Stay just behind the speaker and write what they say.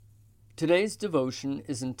Today's devotion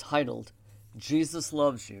is entitled, Jesus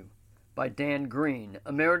Loves You, by Dan Green,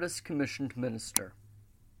 Emeritus Commissioned Minister.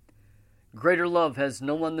 Greater love has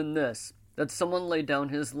no one than this, that someone lay down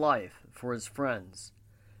his life for his friends.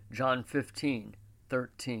 John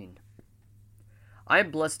 15:13. I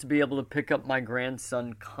am blessed to be able to pick up my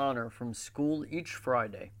grandson Connor from school each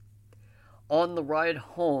Friday. On the ride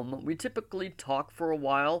home, we typically talk for a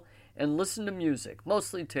while and listen to music,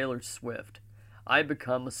 mostly Taylor Swift. I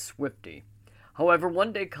become a Swiftie. However,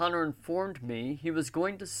 one day Connor informed me he was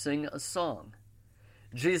going to sing a song.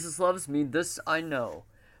 Jesus loves me, this I know,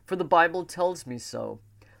 for the Bible tells me so.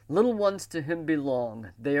 Little ones to him belong.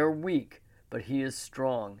 They are weak, but he is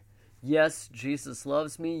strong. Yes, Jesus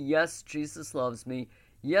loves me. Yes, Jesus loves me.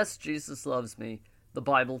 Yes, Jesus loves me. The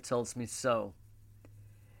Bible tells me so.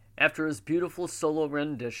 After his beautiful solo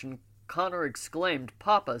rendition, Connor exclaimed,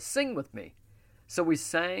 "Papa, sing with me." So we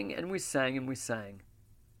sang and we sang and we sang.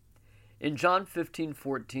 In John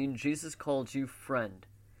 15:14, Jesus calls you friend,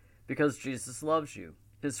 because Jesus loves you,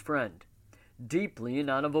 his friend, deeply and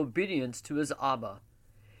out of obedience to his Abba.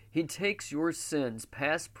 He takes your sins,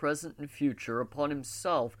 past, present, and future, upon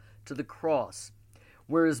himself to the cross,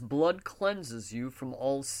 where his blood cleanses you from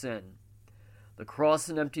all sin. The cross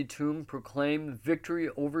and empty tomb proclaim victory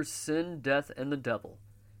over sin, death, and the devil.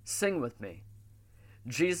 Sing with me.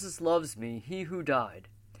 Jesus loves me, he who died,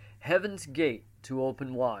 heaven's gate to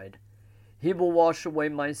open wide. He will wash away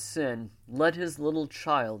my sin, let his little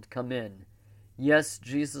child come in. Yes,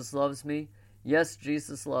 Jesus loves me. Yes,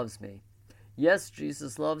 Jesus loves me. Yes,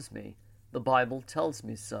 Jesus loves me. The Bible tells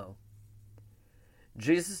me so.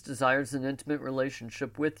 Jesus desires an intimate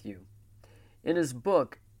relationship with you. In his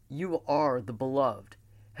book, You Are the Beloved,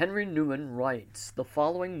 Henry Newman writes the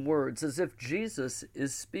following words as if Jesus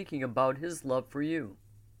is speaking about his love for you.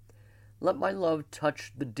 Let my love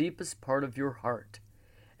touch the deepest part of your heart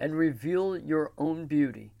and reveal your own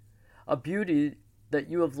beauty, a beauty that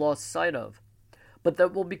you have lost sight of, but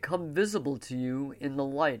that will become visible to you in the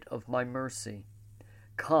light of my mercy.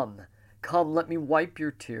 Come, come, let me wipe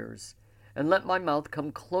your tears, and let my mouth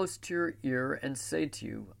come close to your ear and say to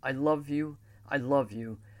you, I love you, I love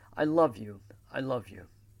you, I love you, I love you.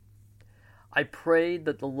 I pray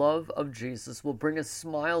that the love of Jesus will bring a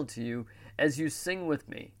smile to you as you sing with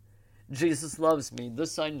me. Jesus loves me,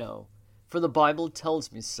 this I know, for the Bible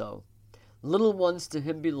tells me so. Little ones to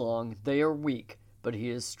him belong, they are weak, but he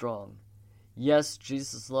is strong. Yes,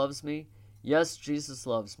 Jesus loves me. Yes, Jesus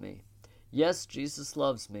loves me. Yes, Jesus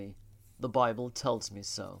loves me. The Bible tells me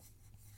so.